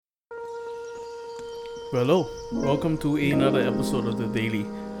Hello, welcome to another episode of the Daily.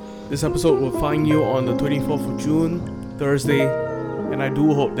 This episode will find you on the 24th of June, Thursday, and I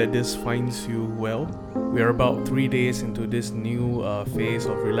do hope that this finds you well. We are about 3 days into this new phase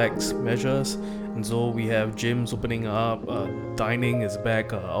of relaxed measures, and so we have gyms opening up, dining is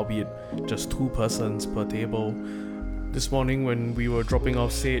back, albeit just 2 persons per table. This morning when we were dropping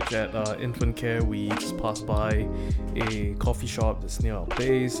off Sage at infant care, we just passed by a coffee shop that's near our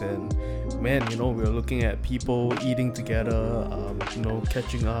place, and man, we were looking at people eating together,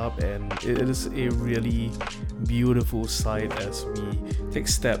 catching up, and it is a really beautiful sight as we take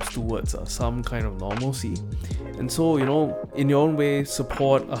steps towards some kind of normalcy. And so, in your own way,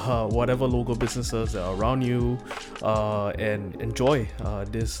 support whatever local businesses that are around you, and enjoy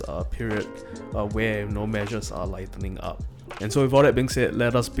this period where no measures are lightening up. And so with all that being said,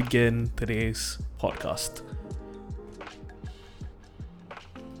 let us begin today's podcast.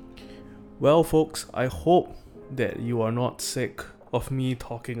 Well, folks, I hope that you are not sick of me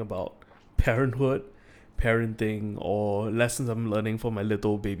talking about parenthood, parenting, or lessons I'm learning for my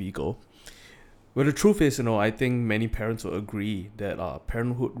little baby girl. Well, the truth is, I think many parents will agree that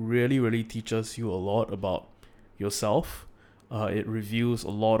parenthood really teaches you a lot about yourself. It reveals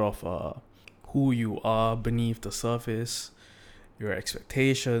a lot of who you are beneath the surface, your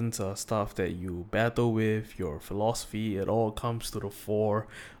expectations, stuff that you battle with, your philosophy. It all comes to the fore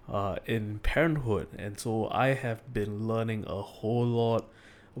in parenthood. And so I have been learning a whole lot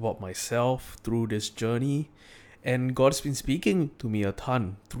about myself through this journey. And God's been speaking to me a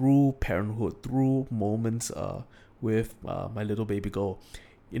ton through parenthood, through moments with my little baby girl.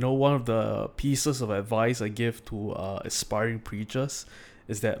 One of the pieces of advice I give to aspiring preachers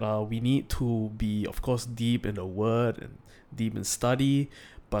is that we need to be, of course, deep in the Word and deep in study,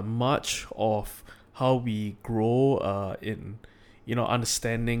 but much of how we grow in,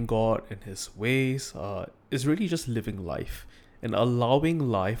 understanding God and His ways is really just living life and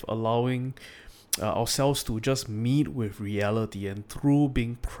allowing ourselves to just meet with reality. And through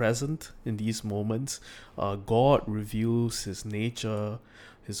being present in these moments, God reveals His nature,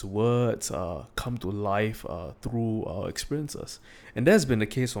 His words come to life through our experiences. And that's been the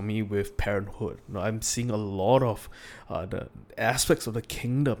case for me with parenthood. I'm seeing a lot of the aspects of the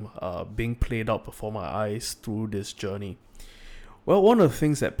kingdom being played out before my eyes through this journey. Well, one of the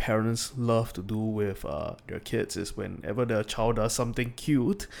things that parents love to do with their kids is whenever their child does something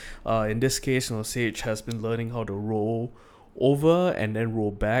cute, in this case, Sage has been learning how to roll over and then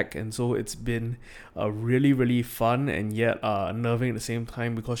roll back, and so it's been really fun and yet unnerving at the same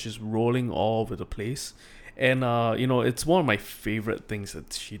time because she's rolling all over the place. And it's one of my favorite things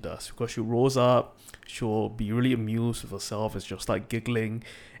that she does, because she rolls up, she'll be really amused with herself and she'll start giggling,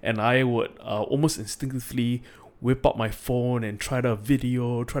 and I would almost instinctively whip up my phone and try to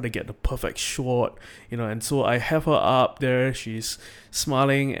get the perfect shot, and so I have her up there, she's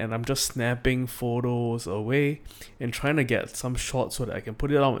smiling, and I'm just snapping photos away and trying to get some shots so that I can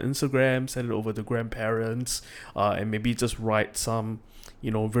put it on Instagram, send it over to grandparents, and maybe just write some,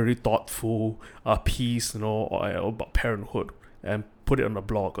 very thoughtful piece, about parenthood and put it on a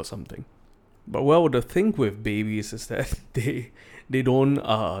blog or something. But well, the thing with babies is that they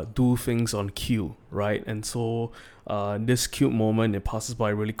don't do things on cue, right? And so this cute moment, it passes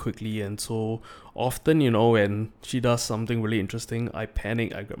by really quickly. And so often, when she does something really interesting, I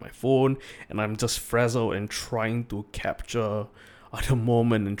panic, I grab my phone, and I'm just frazzled and trying to capture the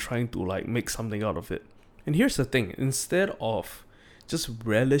moment and trying to make something out of it. And here's the thing, instead of just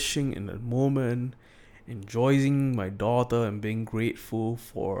relishing in the moment, enjoying my daughter and being grateful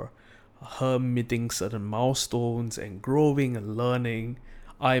for her meeting certain milestones and growing and learning,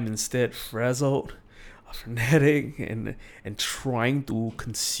 I'm instead frazzled, frenetic, and trying to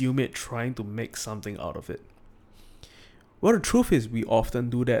consume it, trying to make something out of it. Well, the truth is we often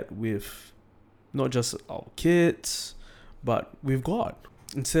do that with not just our kids, but with God.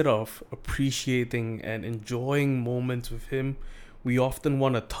 Instead of appreciating and enjoying moments with Him, we often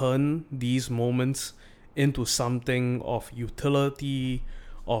want to turn these moments into something of utility,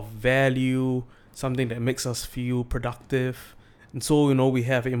 of value, something that makes us feel productive. And so, we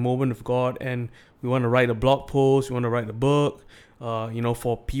have a moment with God and we want to write a blog post, we want to write a book.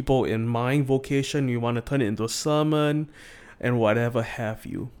 For people in my vocation, we want to turn it into a sermon and whatever have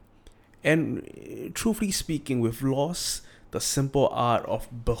you. And truthfully speaking, we've lost the simple art of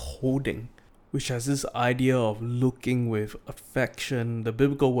beholding, which has this idea of looking with affection. The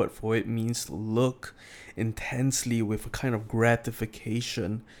biblical word for it means to look intensely with a kind of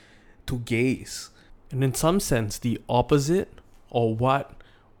gratification, to gaze. And in some sense, the opposite, or what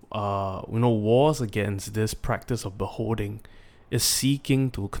wars against this practice of beholding, is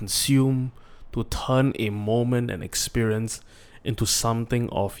seeking to consume, to turn a moment and experience into something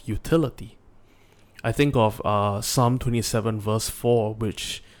of utility. I think of Psalm 27 verse 4,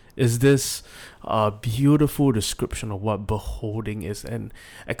 which is this beautiful description of what beholding is and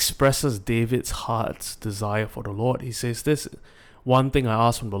expresses David's heart's desire for the Lord. He says, "This one thing I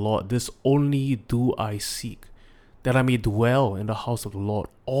ask from the Lord, this only do I seek, that I may dwell in the house of the Lord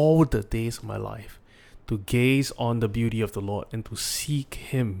all the days of my life, to gaze on the beauty of the Lord and to seek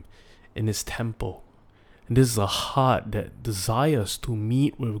Him in His temple." And this is a heart that desires to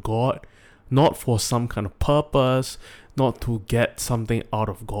meet with God, not for some kind of purpose, not to get something out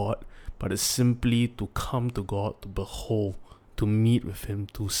of God, but it's simply to come to God, to behold, to meet with Him,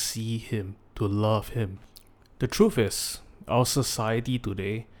 to see Him, to love Him. The truth is, our society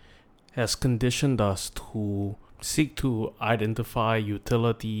today has conditioned us to seek to identify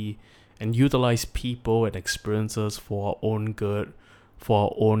utility and utilize people and experiences for our own good, for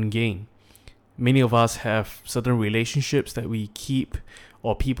our own gain. Many of us have certain relationships that we keep,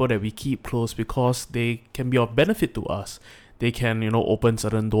 or people that we keep close, because they can be of benefit to us. They can, open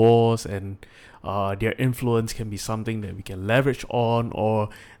certain doors, and their influence can be something that we can leverage on, or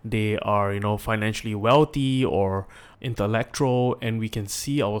they are, financially wealthy or intellectual, and we can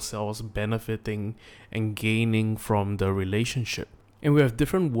see ourselves benefiting and gaining from the relationship. And we have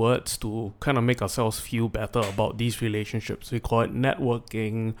different words to kind of make ourselves feel better about these relationships. We call it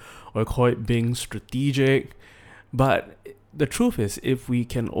networking, or we call it being strategic. But the truth is, if we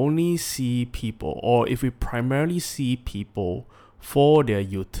can only see people, or if we primarily see people for their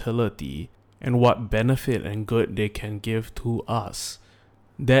utility and what benefit and good they can give to us,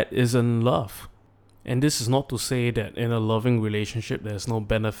 that isn't love. And this is not to say that in a loving relationship there's no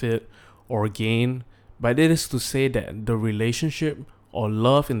benefit or gain, but it is to say that the relationship or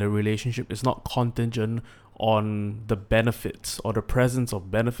love in the relationship is not contingent on the benefits or the presence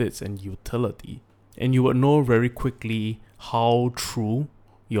of benefits and utility. And you would know very quickly how true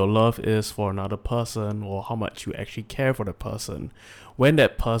your love is for another person, or how much you actually care for the person, when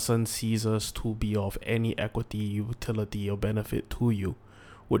that person ceases to be of any equity, utility, or benefit to you.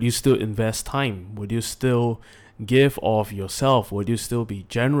 Would you still invest time? Would you still give of yourself? Would you still be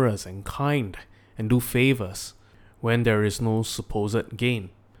generous and kind and do favors when there is no supposed gain?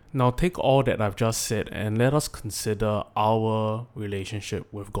 Now take all that I've just said and let us consider our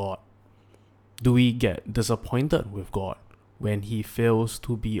relationship with God. Do we get disappointed with God when He fails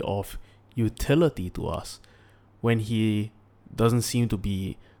to be of utility to us? When He doesn't seem to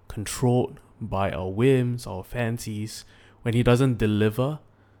be controlled by our whims, our fancies? When He doesn't deliver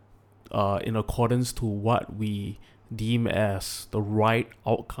in accordance to what we deem as the right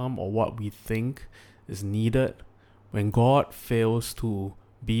outcome, or what we think is needed? When God fails to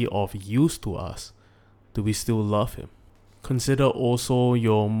be of use to us, do we still love Him? Consider also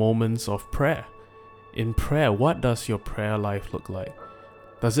your moments of prayer. In prayer, what does your prayer life look like?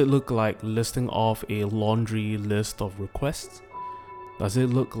 Does it look like listing off a laundry list of requests? Does it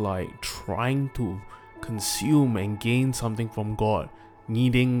look like trying to consume and gain something from God,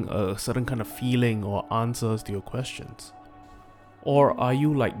 needing a certain kind of feeling or answers to your questions? Or are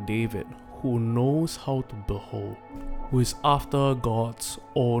you like David, who knows how to behold, who is after God's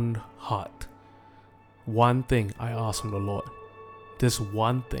own heart? One thing I ask from the Lord, this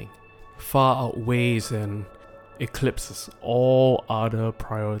one thing far outweighs and eclipses all other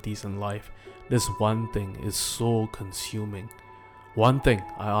priorities in life. This one thing is so consuming. One thing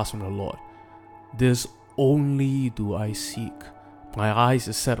I ask from the Lord, this only do I seek. My eyes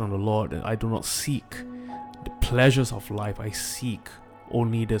is set on the Lord, and I do not seek the pleasures of life. I seek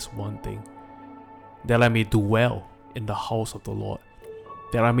only this one thing, that I may dwell in the house of the Lord.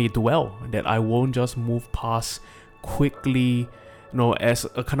 That I may dwell, that I won't just move past quickly, as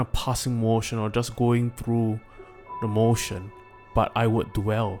a kind of passing motion, or just going through the motion, but I would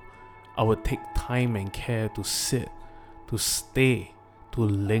dwell. I would take time and care to sit, to stay, to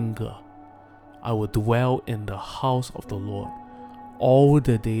linger. I would dwell in the house of the Lord all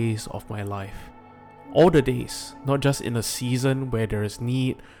the days of my life. All the days, not just in a season where there is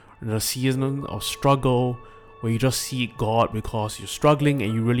need, in a season of struggle, where you just seek God because you're struggling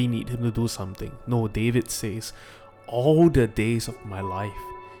and you really need Him to do something. No, David says, all the days of my life,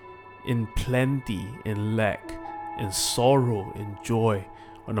 in plenty, in lack, in sorrow, in joy,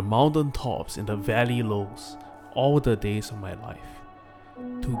 on the mountaintops, in the valley lows, all the days of my life,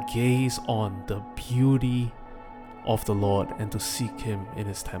 to gaze on the beauty of the Lord and to seek Him in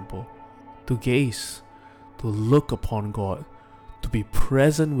His temple, to gaze, to look upon God, to be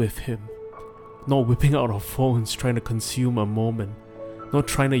present with Him, not whipping out our phones trying to consume a moment, not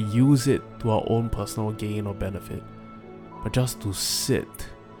trying to use it to our own personal gain or benefit, but just to sit,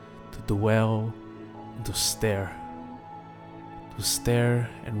 to dwell, and to stare. To stare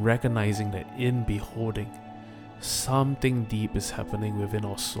and recognizing that in beholding, something deep is happening within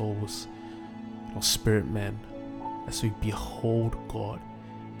our souls, our spirit man, as we behold God,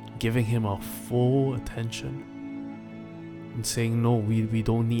 giving Him our full attention and saying, no, we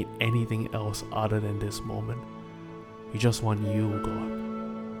don't need anything else other than this moment. We just want you,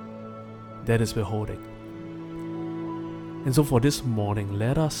 God. That is beholding. And so for this morning,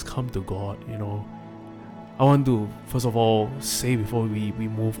 let us come to God. I want to first of all say before we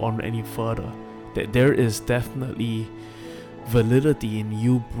move on any further that there is definitely validity in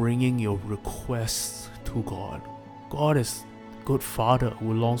you bringing your requests to God. God is a good Father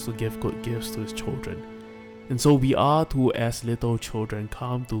who longs to give good gifts to His children. And so we are to, as little children,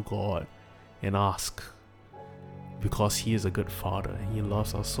 come to God and ask, because He is a good Father and He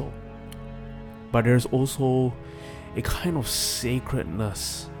loves us so. But there's also a kind of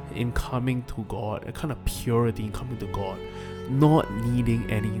sacredness in coming to God, a kind of purity in coming to God, not needing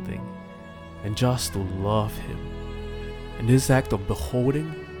anything, and just to love Him. And this act of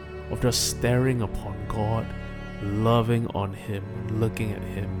beholding, of just staring upon God, loving on Him, looking at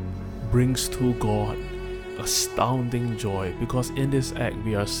Him, brings to God astounding joy, because in this act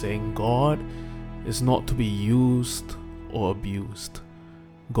we are saying God is not to be used or abused.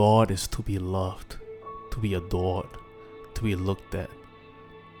 God is to be loved, to be adored, to be looked at,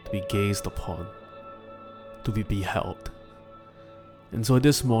 to be gazed upon, to be beheld. And so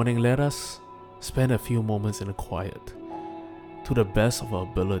this morning, let us spend a few moments in the quiet, to the best of our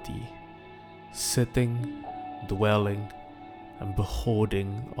ability, sitting, dwelling, and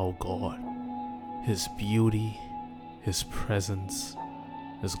beholding our God, His beauty, His presence,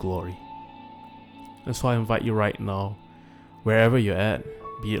 His glory. And so I invite you right now, wherever you're at,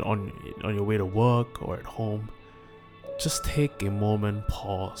 be it on your way to work or at home, just take a moment,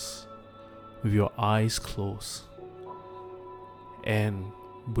 pause, with your eyes closed, and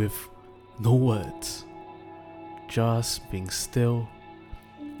with no words, just being still,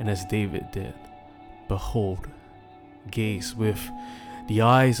 and as David did, behold, gaze with the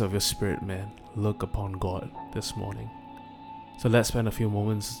eyes of your spirit man, look upon God this morning. So let's spend a few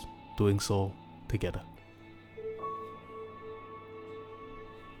moments doing so together.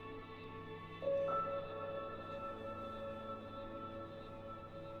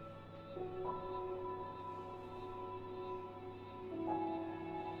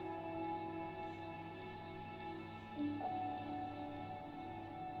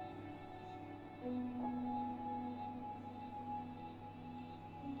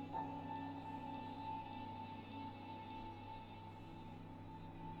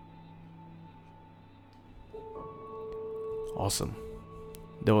 Awesome.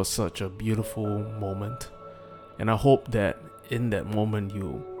 That was such a beautiful moment. And I hope that in that moment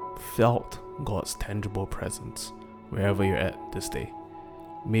you felt God's tangible presence wherever you're at this day.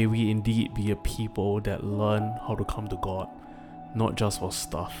 May we indeed be a people that learn how to come to God, not just for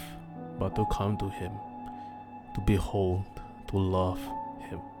stuff, but to come to Him, to behold, to love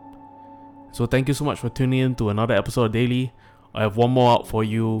Him. So thank you so much for tuning in to another episode of Daily. I have one more out for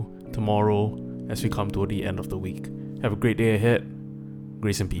you tomorrow as we come to the end of the week. Have a great day ahead.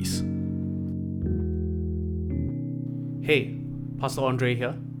 Grace and peace. Hey, Pastor Andre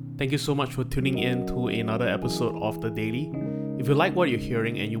here. Thank you so much for tuning in to another episode of The Daily. If you like what you're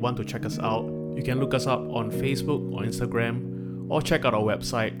hearing and you want to check us out, you can look us up on Facebook or Instagram, or check out our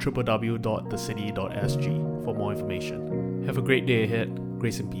website www.thecity.sg for more information. Have a great day ahead.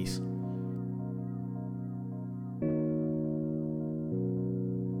 Grace and peace.